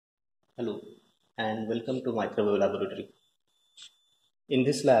Hello and welcome to Microwave Laboratory. In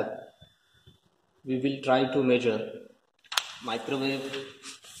this lab, we will try to measure microwave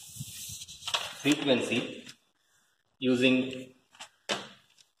frequency using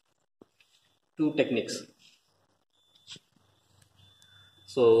two techniques.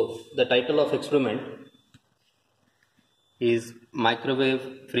 So the title of experiment is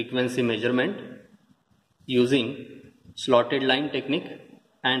microwave frequency measurement using slotted line technique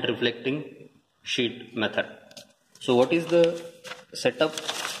and reflecting sheet method. So what is the setup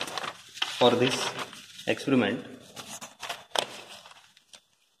for this experiment?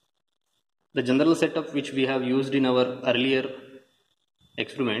 The general setup which we have used in our earlier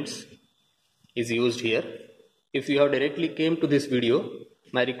experiments is used here. If you have directly came to this video,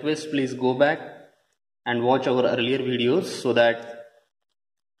 my request, please go back and watch our earlier videos so that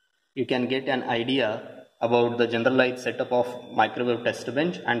you can get an idea about the generalized setup of microwave test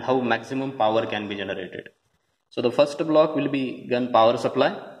bench and how maximum power can be generated. So the first block will be gun power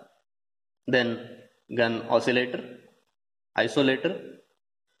supply, then gun oscillator, isolator,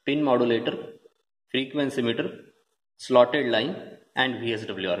 pin modulator, frequency meter, slotted line and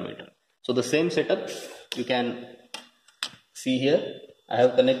VSWR meter. So the same setup you can see here. I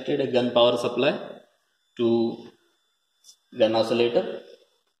have connected a gun power supply to gun oscillator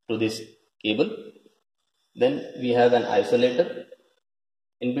to this cable. Then we have an isolator.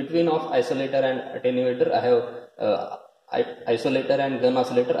 In between of isolator and attenuator, I have isolator and gun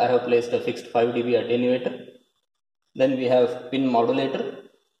oscillator. I have placed a fixed 5 dB attenuator. Then we have pin modulator.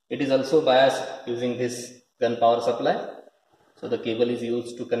 It is also biased using this gun power supply. So the cable is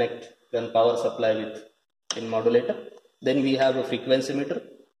used to connect gun power supply with pin modulator. Then we have a frequency meter,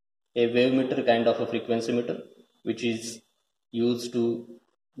 a wave meter kind of a frequency meter, which is used to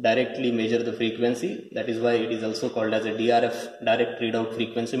directly measure the frequency. That is why it is also called as a DRF, direct readout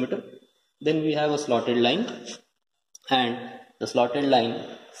frequency meter. Then we have a slotted line, and the slotted line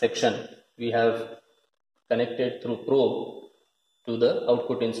section we have connected through probe to the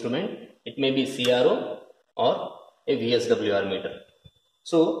output instrument. It may be CRO or a VSWR meter.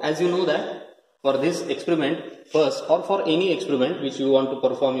 So as you know that for this experiment first, or for any experiment which you want to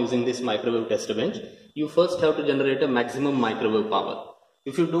perform using this microwave test bench, you first have to generate a maximum microwave power.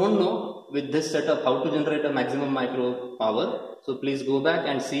 If you don't know with this setup how to generate a maximum microwave power, so please go back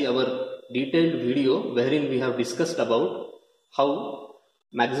and see our detailed video wherein we have discussed about how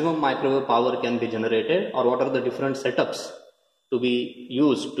maximum microwave power can be generated, or what are the different setups to be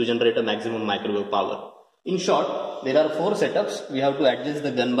used to generate a maximum microwave power. In short, there are 4 setups. We have to adjust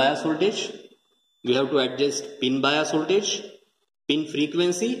the gun bias voltage, we have to adjust pin bias voltage, pin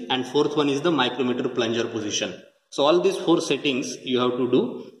frequency, and 4th one is the micrometer plunger position. So all these 4 settings you have to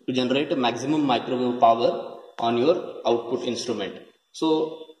do to generate a maximum microwave power on your output instrument.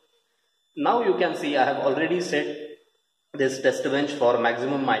 So now you can see I have already set this test bench for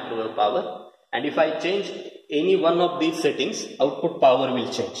maximum microwave power, and if I change any one of these settings, output power will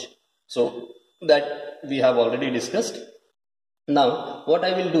change. So that we have already discussed. Now what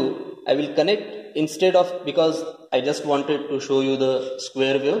I will do, I will connect, instead of, because I just wanted to show you the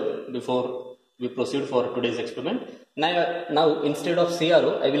square wave before we proceed for today's experiment. Now instead of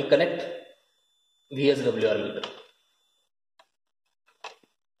CRO, I will connect VSWR meter.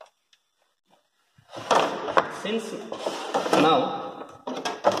 Since now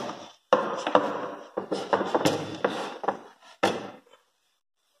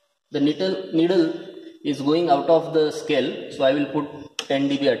the needle is going out of the scale, so I will put 10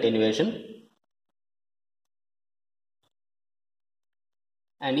 dB attenuation.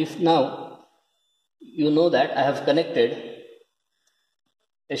 And if now you know that I have connected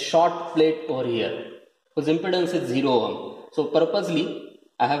a short plate over here, whose impedance is 0 ohm. So purposely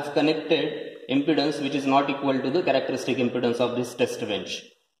I have connected impedance which is not equal to the characteristic impedance of this test bench.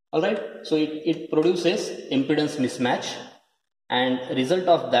 Alright, so it produces impedance mismatch, and result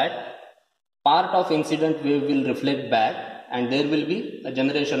of that, part of incident wave will reflect back and there will be a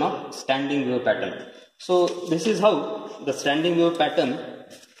generation of standing wave pattern. So this is how the standing wave pattern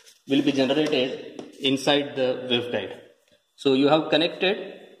will be generated inside the waveguide. So you have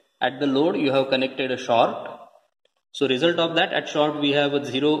connected at the load, you have connected a short. So result of that, at short we have a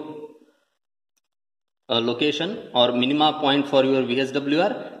 0 location or minima point for your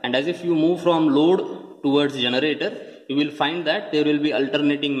VSWR, and as if you move from load towards generator, you will find that there will be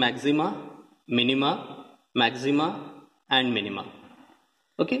alternating maxima, minima, maxima and minima.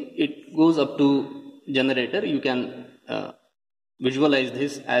 Okay, it goes up to generator. You can visualize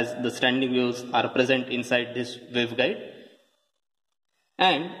this as the standing waves are present inside this waveguide,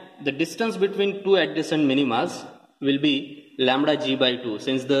 and the distance between two adjacent minimas will be lambda g by 2,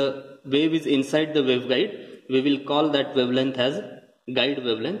 since the wave is inside the waveguide, we will call that wavelength as guide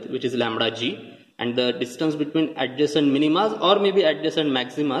wavelength, which is lambda g, and the distance between adjacent minimas or maybe adjacent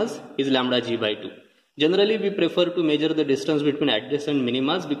maximas is lambda g by 2. Generally, we prefer to measure the distance between adjacent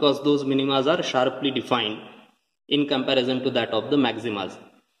minimas because those minimas are sharply defined in comparison to that of the maximas.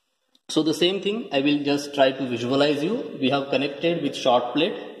 So the same thing I will just try to visualize you. We have connected with short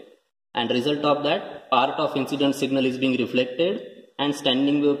plate, and result of that, part of incident signal is being reflected and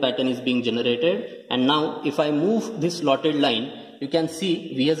standing wave pattern is being generated. And now if I move this slotted line, you can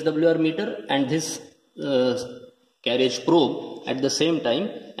see VSWR meter and this carriage probe at the same time,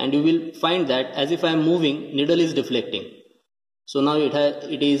 and you will find that as if I am moving, needle is deflecting. So now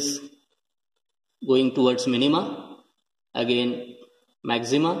it is going towards minima, again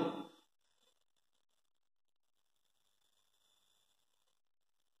maxima,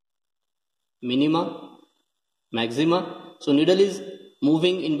 minima, maxima. So needle is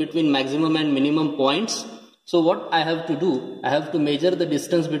moving in between maximum and minimum points. So what I have to do, I have to measure the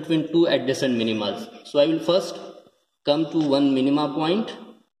distance between two adjacent minimas. So I will first come to one minima point.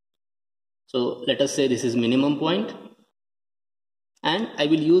 So let us say this is minimum point, and I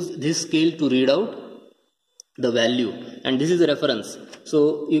will use this scale to read out the value, and this is a reference.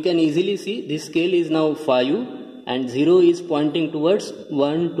 So you can easily see this scale is now 5 and 0 is pointing towards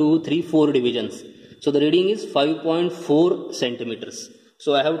 1, 2, 3, 4 divisions. So the reading is 5.4 centimeters.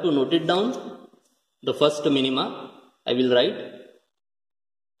 So I have to note it down. The first minima I will write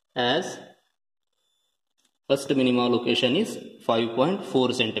as first minima location is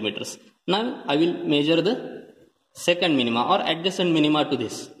 5.4 centimeters. Now I will measure the second minima or adjacent minima to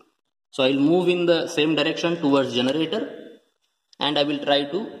this. So I will move in the same direction towards generator, and I will try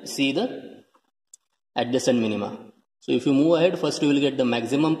to see the adjacent minima. So if you move ahead, first you will get the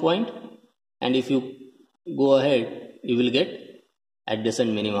maximum point, and if you go ahead, you will get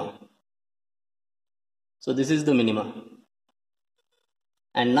adjacent minima. So this is the minima.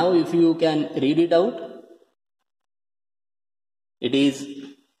 And now if you can read it out, it is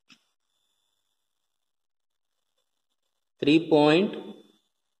 3 point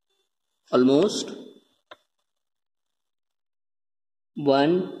almost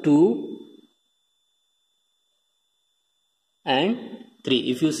 1, 2 and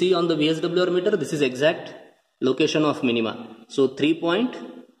 3. If you see on the VSWR meter, this is exact location of minima. So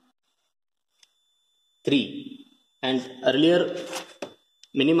 3.3, and earlier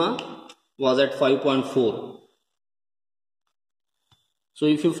minima was at 5.4. So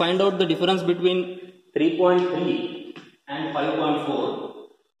if you find out the difference between 3.3 and 5.4,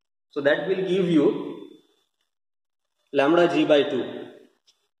 so that will give you lambda g by 2.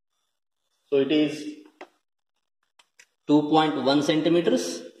 So it is 2.1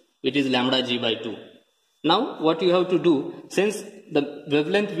 centimeters, which is lambda g by 2. Now what you have to do, since the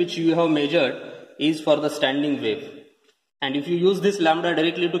wavelength which you have measured is for the standing wave, and if you use this lambda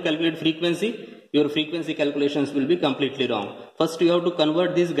directly to calculate frequency, your frequency calculations will be completely wrong. First you have to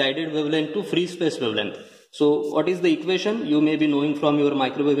convert this guided wavelength to free space wavelength. So what is the equation? You may be knowing from your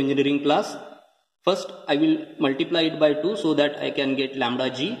microwave engineering class. First I will multiply it by 2 so that I can get lambda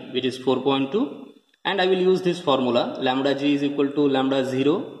g, which is 4.2, and I will use this formula. Lambda g is equal to lambda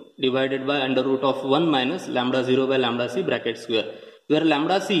 0 divided by under root of 1 minus lambda 0 by lambda c bracket square, where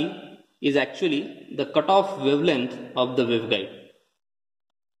lambda c is actually the cutoff wavelength of the waveguide.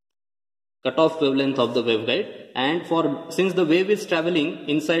 Cutoff wavelength of the waveguide, and since the wave is traveling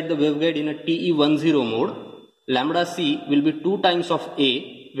inside the waveguide in a TE10 mode, lambda c will be 2 times of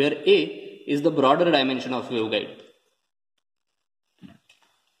A, where A is the broader dimension of waveguide.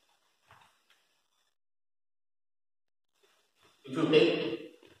 If you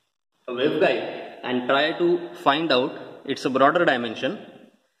take a waveguide and try to find out its a broader dimension,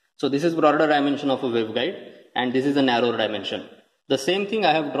 so this is broader dimension of a waveguide and this is a narrower dimension. The same thing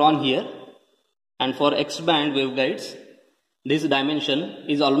I have drawn here, and for X band waveguides, this dimension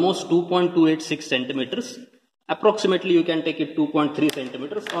is almost 2.286 centimeters. Approximately you can take it 2.3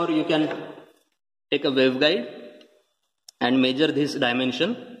 centimeters, or you can take a waveguide and measure this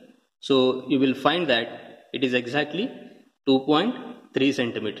dimension. So you will find that it is exactly 2.3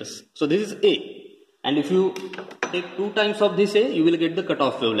 centimeters. So this is A. And if you take 2 times of this A, you will get the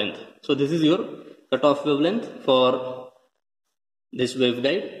cutoff wavelength. So this is your cutoff wavelength for this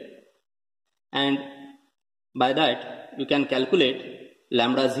waveguide. And by that, you can calculate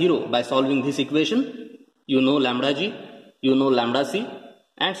lambda 0 by solving this equation. You know lambda g, you know lambda c,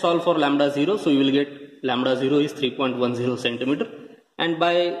 and solve for lambda 0. So you will get lambda 0 is 3.10 centimeter. And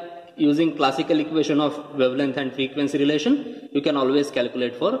by using classical equation of wavelength and frequency relation, you can always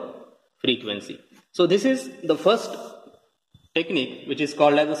calculate for frequency. So this is the first technique which is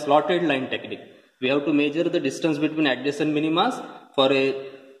called as a slotted line technique. We have to measure the distance between adjacent minimas for a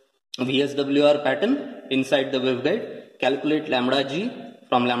VSWR pattern inside the waveguide, calculate lambda g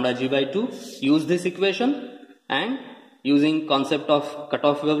from lambda g by 2, use this equation, and using concept of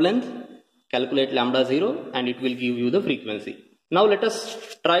cutoff wavelength, calculate lambda 0, and it will give you the frequency. Now let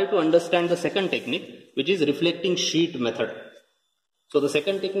us try to understand the second technique, which is reflecting sheet method. So the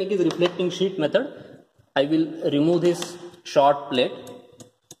second technique is reflecting sheet method. I will remove this short plate.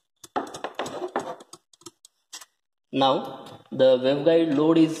 Now the waveguide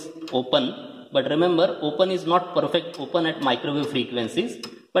load is open, but remember, open is not perfect open at microwave frequencies,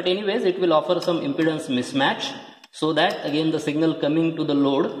 but anyways it will offer some impedance mismatch, so that again the signal coming to the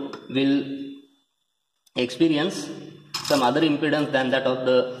load will experience some other impedance than that of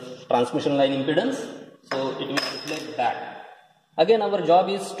the transmission line impedance, so it will reflect that. Again, our job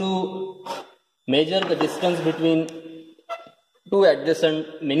is to measure the distance between two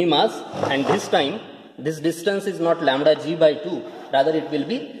adjacent minimas, and this time this distance is not lambda g by 2, rather it will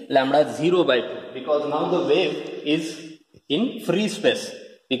be lambda 0 by 2, because now the wave is in free space,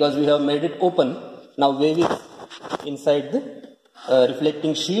 because we have made it open. Now wave is inside the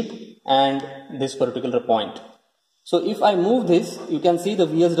reflecting sheet and this particular point. So if I move this, you can see the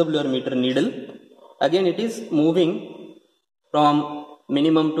VSWR meter needle, again it is moving from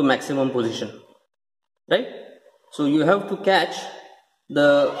minimum to maximum position, right? So you have to catch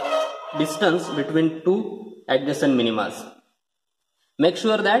the distance between two adjacent minimas. Make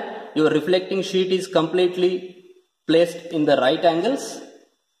sure that your reflecting sheet is completely placed in the right angles,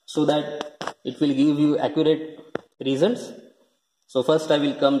 so that it will give you accurate results. So first I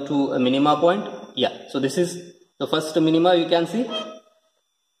will come to a minima point. Yeah, so this is the first minima you can see,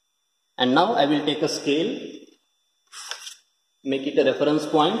 and now I will take a scale, make it a reference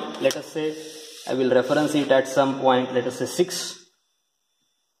point. Let us say I will reference it at some point, let us say 6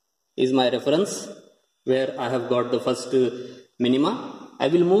 is my reference, where I have got the first minima. I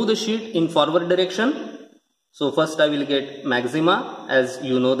will move the sheet in forward direction. So first I will get maxima, as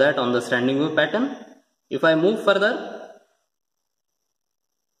you know that on the standing wave pattern. If I move further,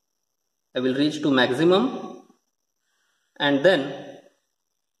 I will reach to maximum, and then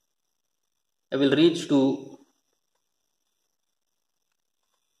I will reach to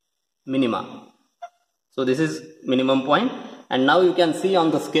minima. So this is minimum point, and now you can see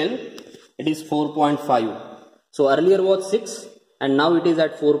on the scale it is 4.5. So earlier was 6 and now it is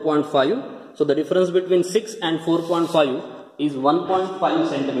at 4.5. So the difference between 6 and 4.5 is 1.5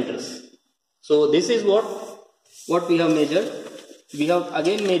 centimeters. So this is what we have measured. We have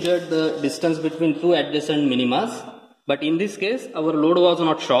again measured the distance between two adjacent minimas, but in this case our load was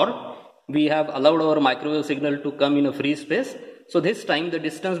not short. We have allowed our microwave signal to come in a free space. So this time the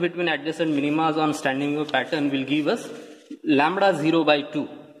distance between adjacent minimas on standing wave pattern will give us lambda 0 by 2,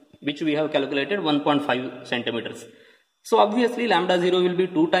 which we have calculated 1.5 centimeters. So obviously lambda 0 will be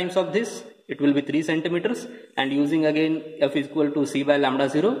 2 times of this, it will be 3 centimeters, and using again f is equal to c by lambda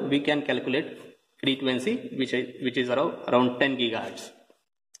 0, we can calculate frequency which is around 10 gigahertz.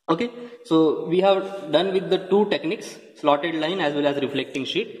 Okay, so we have done with the two techniques, slotted line as well as reflecting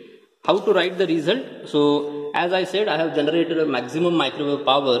sheet. How to write the result? So as I said, I have generated a maximum microwave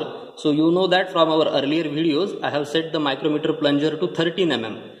power. So you know that from our earlier videos, I have set the micrometer plunger to 13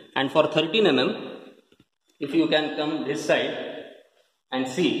 mm, and for 13 mm, if you can come this side and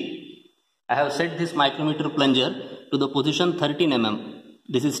see, I have set this micrometer plunger to the position 13 mm.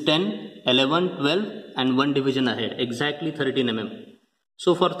 This is 10, 11, 12 and 1 division ahead, exactly 13 mm.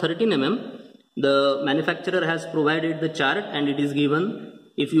 So for 13 mm, the manufacturer has provided the chart, and it is given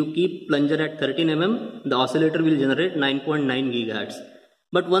if you keep plunger at 13 mm, the oscillator will generate 9.9 gigahertz.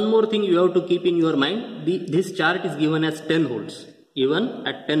 But one more thing you have to keep in your mind, this chart is given as 10 volts, even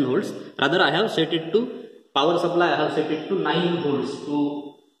at 10 volts. Rather I have set it to power supply, I have set it to 9 volts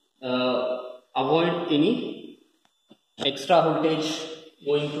to avoid any extra voltage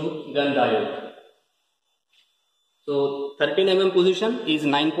going to gun diode. So 13 mm position is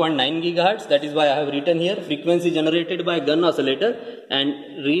 9.9 gigahertz. That is why I have written here frequency generated by gun oscillator,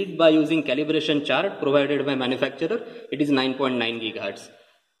 and read by using calibration chart provided by manufacturer, it is 9.9 gigahertz.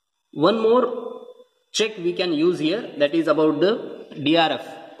 One more check we can use here, that is about the DRF.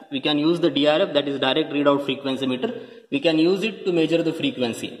 We can use the DRF, that is direct readout frequency meter. We can use it to measure the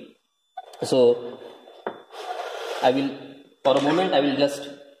frequency. So I will, for a moment, I will just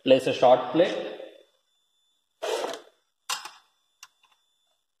place a short plate.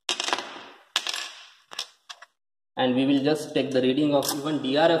 And we will just take the reading of even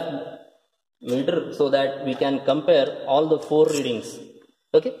DRF meter, so that we can compare all the 4 readings.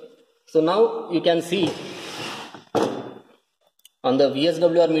 Okay. So now you can see on the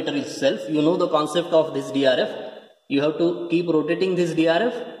VSWR meter itself, you know the concept of this DRF. You have to keep rotating this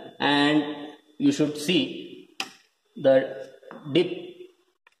DRF and you should see the dip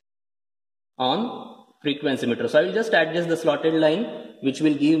on frequency meter. So I will just adjust the slotted line, which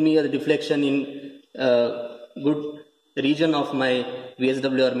will give me a deflection in good region of my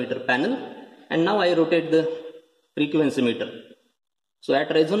VSWR meter panel. And now I rotate the frequency meter. So at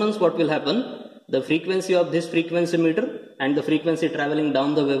resonance, what will happen? The frequency of this frequency meter and the frequency traveling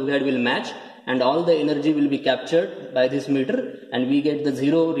down the waveguide will match, and all the energy will be captured by this meter, and we get the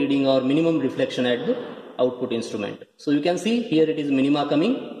zero reading or minimum reflection at the output instrument. So you can see here it is minima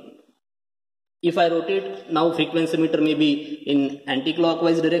coming. If I rotate now frequency meter may be in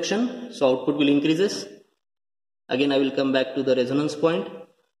anti-clockwise direction, so output will increases. Again I will come back to the resonance point.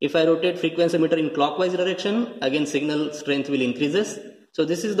 If I rotate frequency meter in clockwise direction, again signal strength will increases. So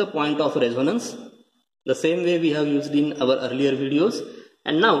this is the point of resonance, the same way we have used in our earlier videos.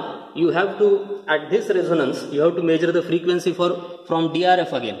 And now you have to, at this resonance, you have to measure the frequency from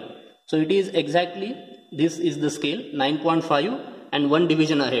DRF again. So it is exactly, this is the scale 9.5 and 1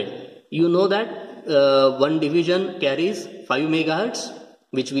 division ahead. You know that 1 division carries 5 megahertz,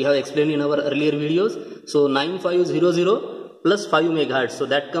 which we have explained in our earlier videos. So 9500 plus 5 megahertz. So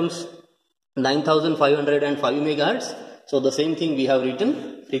that comes 9505 megahertz. So the same thing we have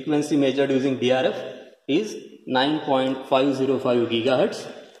written, frequency measured using DRF is 9.505 gigahertz.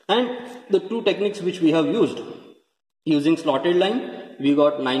 And the two techniques which we have used, using slotted line, we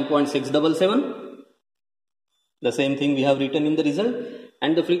got 9.677. The same thing we have written in the result.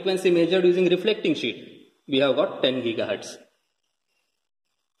 And the frequency measured using reflecting sheet, we have got 10 gigahertz.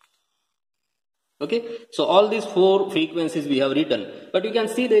 Okay, so all these four frequencies we have written, but you can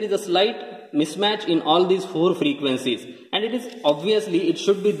see there is a slight mismatch in all these four frequencies, and it is obviously it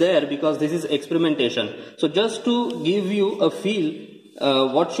should be there because this is experimentation. So just to give you a feel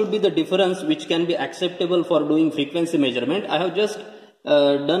what should be the difference which can be acceptable for doing frequency measurement, I have just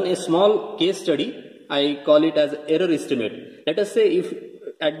done a small case study. I call it as error estimate. Let us say if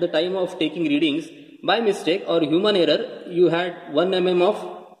at the time of taking readings by mistake or human error you had 1 mm of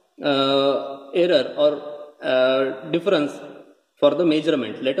error or difference for the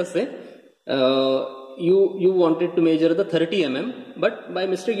measurement. Let us say you wanted to measure the 30 mm, but by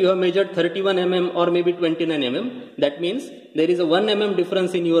mistake you have measured 31 mm or maybe 29 mm. That means there is a 1 mm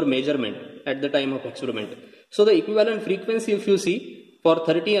difference in your measurement at the time of experiment. So the equivalent frequency, if you see, for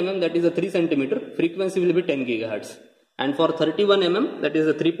 30 mm, that is a 3 centimeter, frequency will be 10 gigahertz. And for 31 mm, that is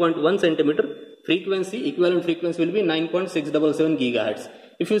a 3.1 centimeter, frequency, equivalent frequency will be 9.677 gigahertz.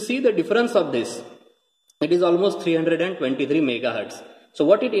 If you see the difference of this, it is almost 323 megahertz. So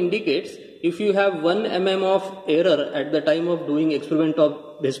what it indicates, if you have 1 mm of error at the time of doing experiment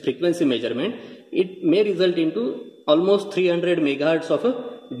of this frequency measurement, it may result into almost 300 megahertz of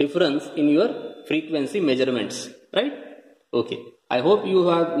a difference in your frequency measurements, right? Okay, I hope you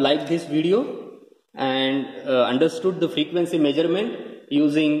have liked this video and understood the frequency measurement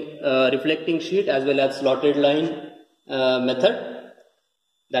using reflecting sheet as well as slotted line method.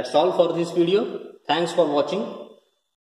 That's all for this video. Thanks for watching.